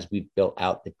obviously as we built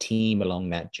out the team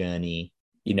along that journey,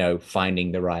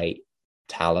 finding the right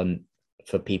talent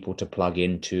for people to plug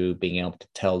into, being able to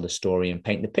tell the story and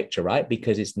paint the picture, right?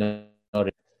 Because it's not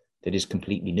that is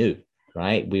completely new,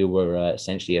 right? We were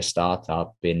essentially a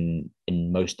startup in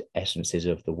most essences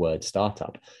of the word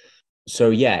startup.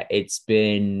 So yeah, it's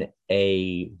been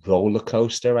a roller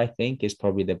coaster, I think, is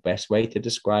probably the best way to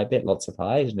describe it. Lots of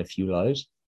highs and a few lows.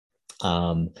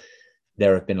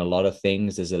 There have been a lot of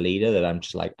things as a leader that I'm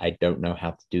just like, I don't know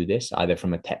how to do this, either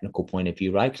from a technical point of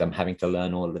view, right? Because I'm having to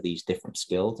learn all of these different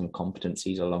skills and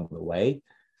competencies along the way.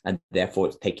 And therefore,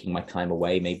 it's taking my time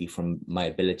away, maybe from my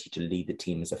ability to lead the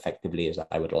team as effectively as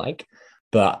I would like.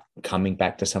 But coming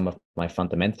back to some of my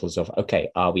fundamentals of, okay,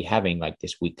 are we having like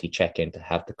this weekly check-in to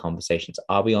have the conversations?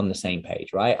 Are we on the same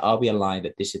page, right? Are we aligned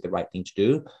that this is the right thing to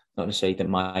do? Not necessarily that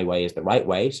my way is the right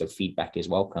way. So feedback is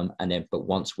welcome. And then, but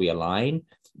once we align,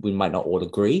 we might not all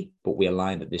agree, but we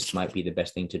align that this might be the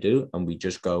best thing to do. And we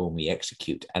just go and we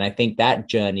execute. And I think that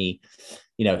journey,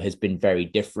 has been very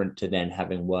different to then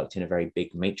having worked in a very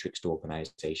big matrixed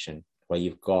organization, where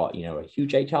you've got, a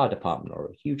huge HR department or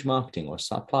a huge marketing or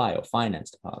supply or finance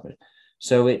department.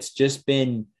 So it's just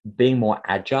been being more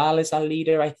agile as a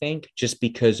leader, I think, just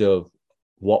because of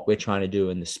what we're trying to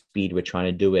do and the speed we're trying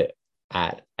to do it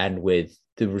at, and with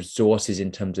the resources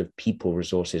in terms of people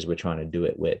resources we're trying to do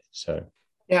it with. So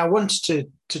yeah, I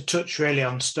wanted to touch really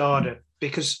on STADA,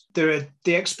 because there are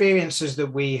the experiences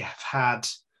that we have had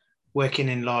working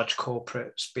in large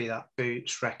corporates, be that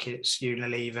Boots, Reckitt's,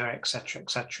 Unilever,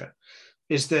 etc.,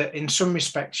 is that in some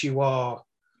respects you are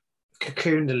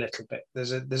cocooned a little bit.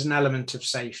 There's an element of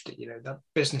safety. That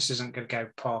business isn't going to go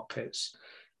pop.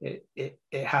 It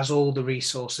has all the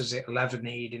resources it'll ever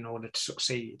need in order to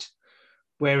succeed.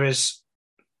 Whereas,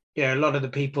 a lot of the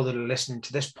people that are listening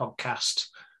to this podcast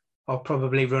are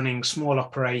probably running small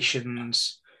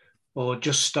operations or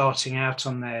just starting out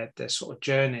on their sort of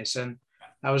journeys. And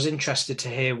I was interested to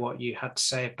hear what you had to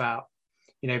say about,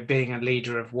 being a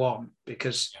leader of one,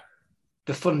 because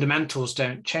the fundamentals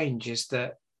don't change, is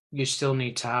that you still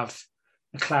need to have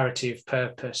a clarity of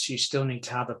purpose. You still need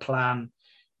to have a plan.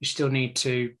 You still need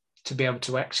to be able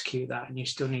to execute that. And you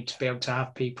still need to be able to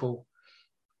have people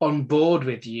on board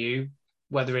with you,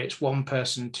 whether it's one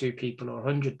person, two people, or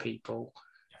 100 people,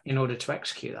 in order to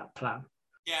execute that plan.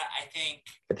 Yeah, I think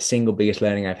the single biggest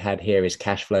learning I've had here is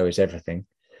cash flow is everything.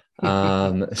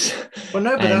 Well,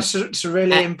 no, but it's a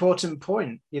really important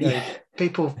point.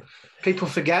 People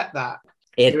forget that.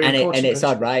 It's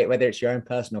odd, right? Whether it's your own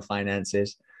personal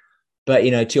finances, but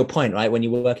to your point, right? When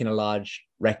you work in a large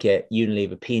Reckitt,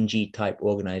 Unilever, P&G type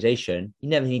organization, you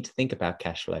never need to think about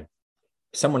cash flow.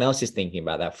 Someone else is thinking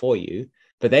about that for you.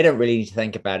 but they don't really need to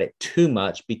think about it too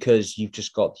much because you've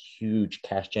just got huge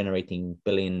cash generating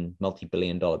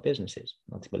multi-billion dollar businesses,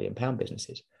 multi-billion pound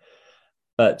businesses.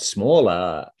 But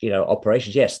smaller,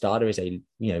 operations, yes, STADA is a,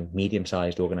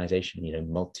 medium-sized organization,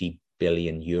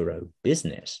 multi-billion euro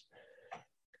business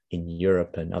in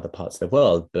Europe and other parts of the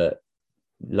world, but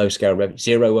low scale revenue,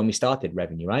 zero when we started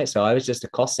revenue, right? So I was just a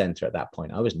cost center at that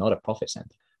point. I was not a profit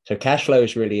center. So cash flow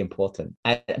is really important.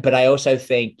 But I also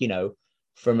think,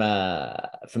 from a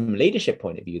leadership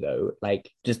point of view, though, like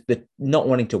just the not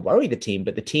wanting to worry the team,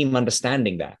 but the team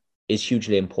understanding that is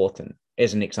hugely important.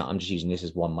 As an example, I'm just using this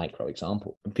as one micro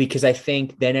example, because I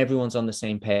think then everyone's on the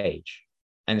same page.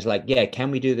 And it's like, yeah, can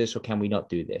we do this or can we not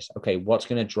do this? Okay, what's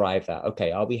going to drive that?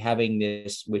 Okay, are we having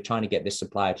this? We're trying to get this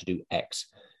supplier to do X.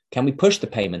 Can we push the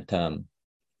payment term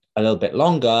a little bit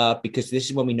longer? Because this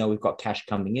is when we know we've got cash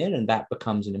coming in, and that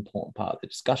becomes an important part of the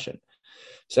discussion.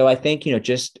 So I think,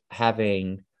 just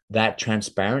having that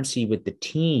transparency with the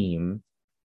team,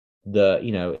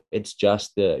 it's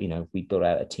just we built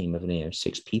out a team of,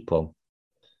 6 people,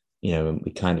 and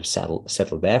we kind of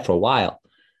settled there for a while.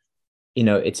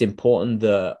 It's important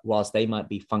that whilst they might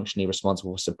be functionally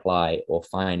responsible for supply or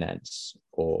finance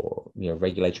or,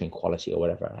 regulatory and quality or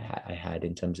whatever I had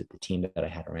in terms of the team that I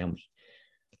had around me,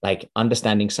 like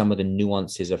understanding some of the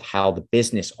nuances of how the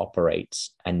business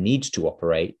operates and needs to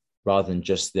operate rather than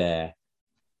just their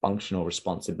functional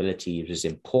responsibility is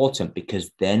important, because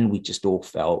then we just all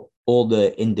felt all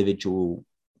the individual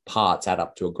parts add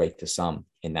up to a greater sum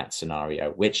in that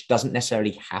scenario, which doesn't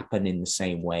necessarily happen in the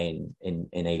same way in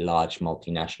a large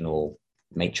multinational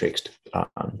matrixed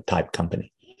type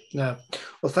company. Yeah.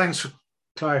 Well, thanks for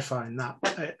clarifying that.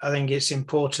 I think it's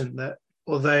important that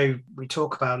although we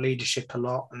talk about leadership a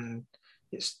lot, and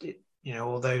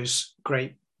all those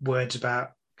great words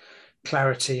about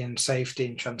clarity and safety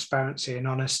and transparency and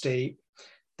honesty,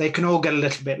 they can all get a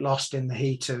little bit lost in the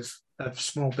heat of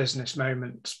small business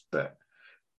moments. But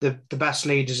the best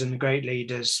leaders and the great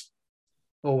leaders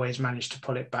always manage to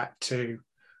pull it back to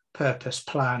purpose,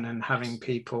 plan, and having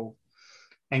people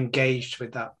engaged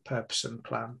with that purpose and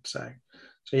plan. So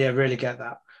yeah, really get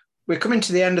that. We're coming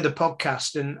to the end of the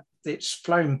podcast and it's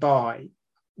flown by.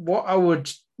 What I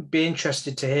would be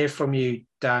interested to hear from you,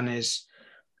 Dan, is,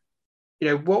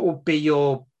 what would be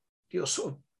your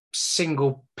sort of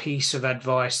single piece of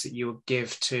advice that you would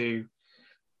give to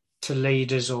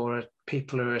leaders or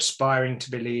people who are aspiring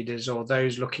to be leaders or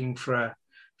those looking for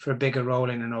a bigger role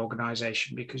in an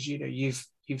organization? Because, you've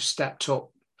stepped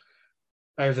up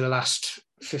over the last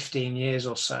 15 years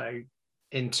or so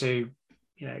into,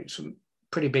 some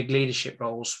pretty big leadership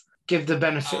roles. Give the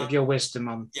benefit of your wisdom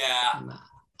on. Yeah,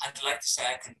 I'd like to say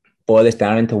I can boil this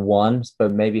down into one,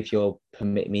 but maybe if you'll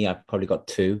permit me, I've probably got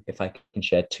 2, if I can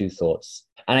share 2 thoughts.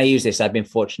 And I use this, I've been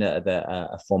fortunate that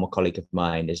a former colleague of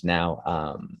mine is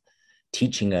now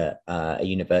teaching at a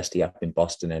university up in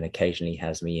Boston, and occasionally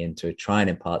has me in to try and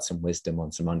impart some wisdom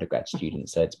on some undergrad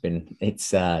students. So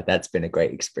that's been a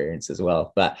great experience as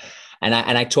well. But and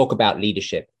I talk about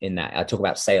leadership in that. I talk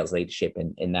about sales leadership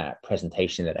in that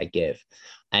presentation that I give.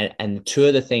 And 2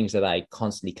 of the things that I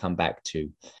constantly come back to,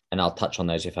 and I'll touch on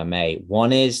those if I may.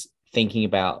 One is thinking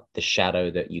about the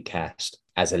shadow that you cast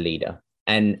as a leader.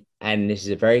 And this is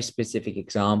a very specific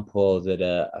example that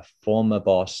a former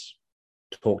boss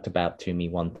talked about to me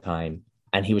one time,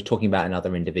 and he was talking about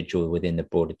another individual within the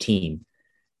broader team.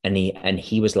 And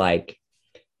he was like,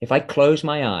 if I close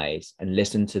my eyes and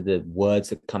listen to the words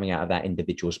that are coming out of that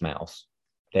individual's mouth,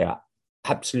 they are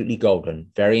absolutely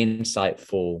golden, very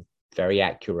insightful, very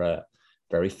accurate,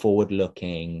 very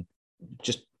forward-looking,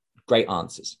 just great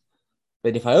answers.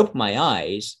 But if I open my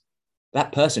eyes,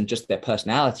 that person, just their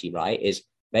personality, right, is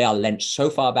they are leant so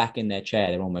far back in their chair,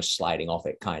 they're almost sliding off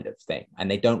it kind of thing. And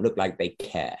they don't look like they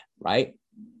care, right?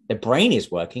 Their brain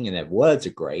is working and their words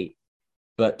are great,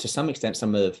 but to some extent,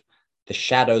 some of the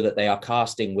shadow that they are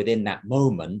casting within that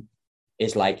moment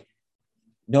is like,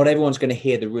 not everyone's going to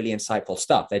hear the really insightful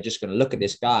stuff. They're just going to look at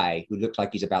this guy who looks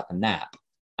like he's about to nap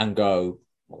and go,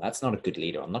 well, that's not a good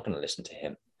leader. I'm not going to listen to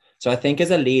him. So I think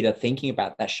as a leader, thinking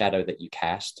about that shadow that you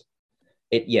cast,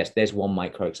 yes, there's one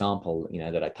micro example,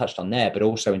 that I touched on there, but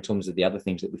also in terms of the other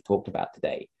things that we've talked about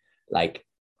today, like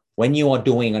when you are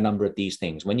doing a number of these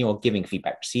things, when you're giving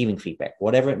feedback, receiving feedback,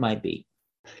 whatever it might be,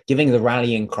 giving the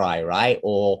rallying cry, right?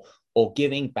 Or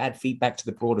giving bad feedback to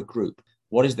the broader group,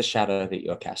 what is the shadow that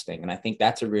you're casting? And I think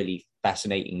that's a really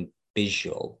fascinating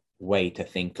visual way to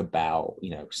think about,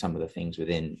 some of the things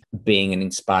within being an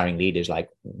inspiring leader is like,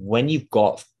 when you've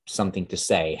got something to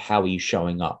say, how are you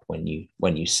showing up when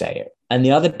you say it? And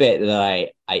the other bit that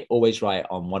I always write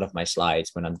on one of my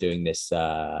slides when I'm doing this,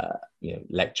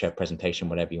 lecture, presentation,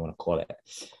 whatever you want to call it,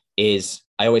 is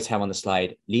I always have on the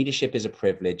slide, leadership is a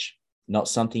privilege, not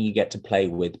something you get to play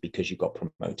with because you got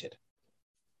promoted.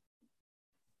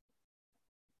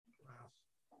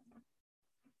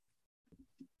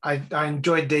 I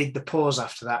enjoyed the pause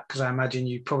after that, because I imagine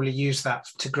you probably use that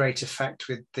to great effect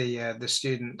with the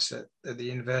students at the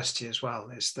university as well.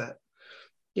 Is that,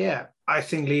 yeah, I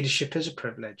think leadership is a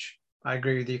privilege. I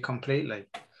agree with you completely.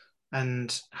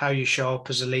 And how you show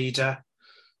up as a leader,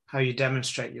 how you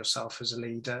demonstrate yourself as a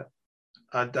leader.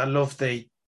 I love the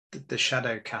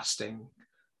shadow casting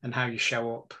and how you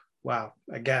show up. Wow,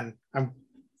 again,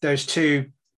 those two,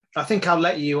 I think I'll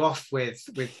let you off with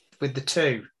the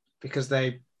two, because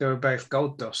they were both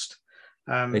gold dust.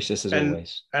 Gracious as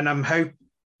always. And I'm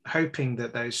hoping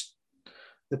that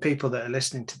the people that are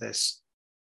listening to this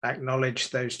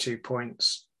acknowledge those 2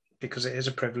 points, because it is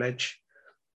a privilege.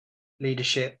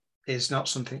 Leadership is not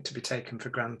something to be taken for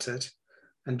granted,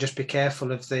 and just be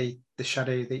careful of the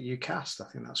shadow that you cast. I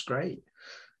think that's great.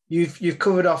 You've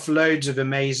covered off loads of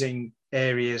amazing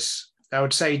areas. I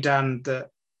would say, Dan,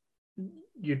 that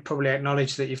you'd probably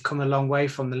acknowledge that you've come a long way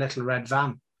from the little red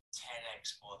van.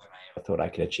 10x more than I ever thought I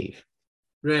could achieve.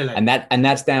 Really? And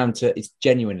that's down to, it's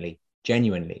genuinely.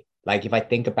 Like, if I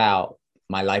think about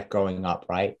my life growing up,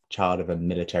 right? Child of a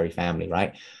military family,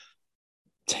 right?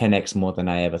 10x more than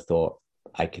I ever thought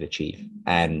I could achieve.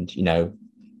 And, you know,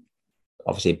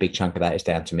 obviously a big chunk of that is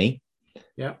down to me.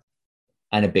 Yeah.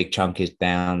 And a big chunk is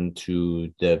down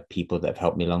to the people that have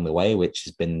helped me along the way, which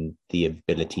has been the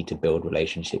ability to build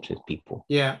relationships with people.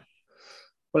 Yeah.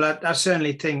 Well, I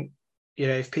certainly think, you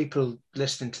know, if people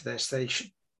listening to this, they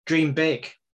should dream big,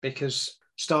 because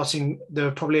there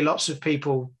are probably lots of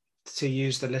people, to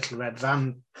use the little red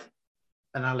van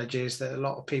analogies, that a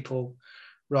lot of people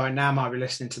right now might be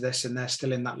listening to this and they're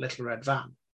still in that little red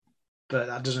van. But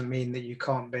that doesn't mean that you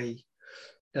can't be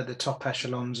at the top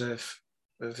echelons of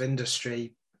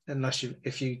industry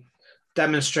if you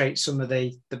demonstrate some of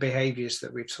the behaviors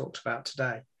that we've talked about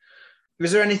today.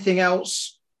 Is there anything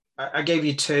else? I gave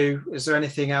you 2. Is there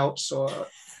anything else? Or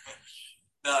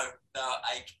no,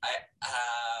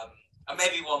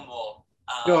 maybe one more.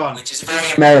 Go on. Which is a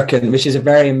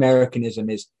very Americanism,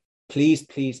 is please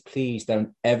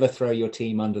don't ever throw your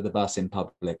team under the bus in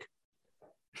public.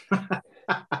 I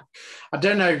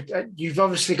don't know. You've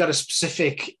obviously got a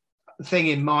specific thing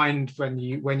in mind when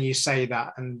you say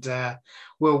that, and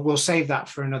we'll save that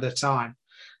for another time.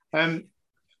 It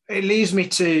leaves me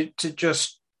to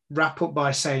just wrap up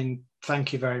by saying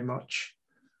thank you very much.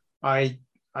 I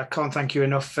can't thank you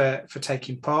enough for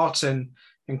taking part and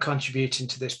contributing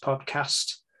to this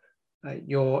podcast.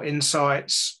 Your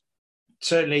insights,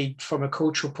 certainly from a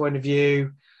cultural point of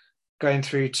view, going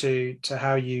through to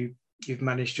how you've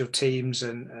managed your teams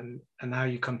and how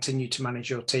you continue to manage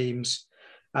your teams,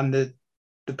 and the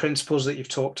principles that you've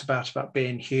talked about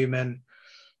being human,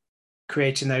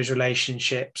 creating those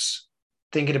relationships,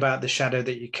 thinking about the shadow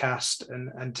that you cast,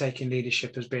 and taking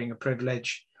leadership as being a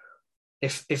privilege.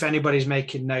 If anybody's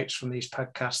making notes from these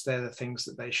podcasts, they're the things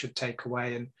that they should take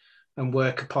away and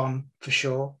work upon for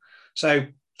sure. So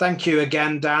thank you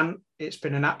again, Dan. It's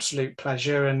been an absolute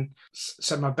pleasure, and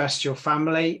send my best to your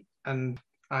family. And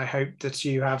I hope that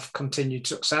you have continued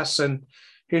success. And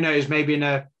who knows, maybe in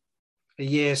a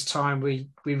year's time, we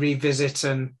revisit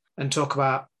and talk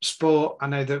about sport. I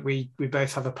know that we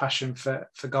both have a passion for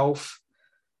golf.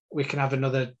 We can have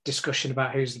another discussion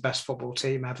about who's the best football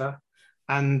team ever,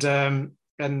 and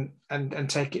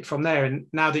take it from there. And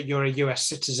now that you're a US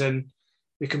citizen,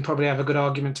 we can probably have a good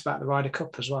argument about the Ryder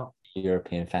Cup as well.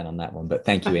 European fan on that one, but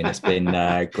thank you, Ian. It's been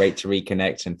great to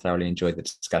reconnect and thoroughly enjoyed the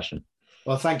discussion.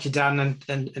 Well, thank you, Dan,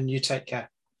 and you take care.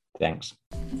 Thanks.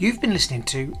 You've been listening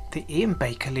to the Ian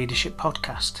Baker Leadership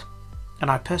Podcast,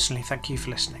 and I personally thank you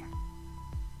for listening.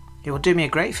 It will do me a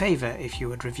great favour if you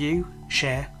would review,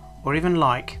 share, or even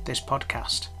like this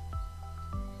podcast.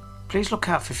 Please look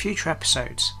out for future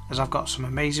episodes, as I've got some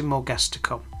amazing more guests to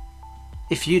come.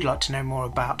 If you'd like to know more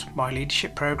about my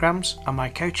leadership programs and my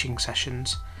coaching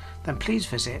sessions, then please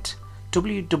visit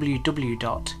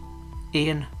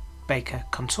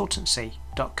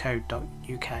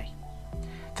www.ianbakerconsultancy.co.uk.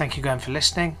 Thank you again for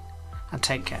listening, and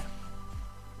take care.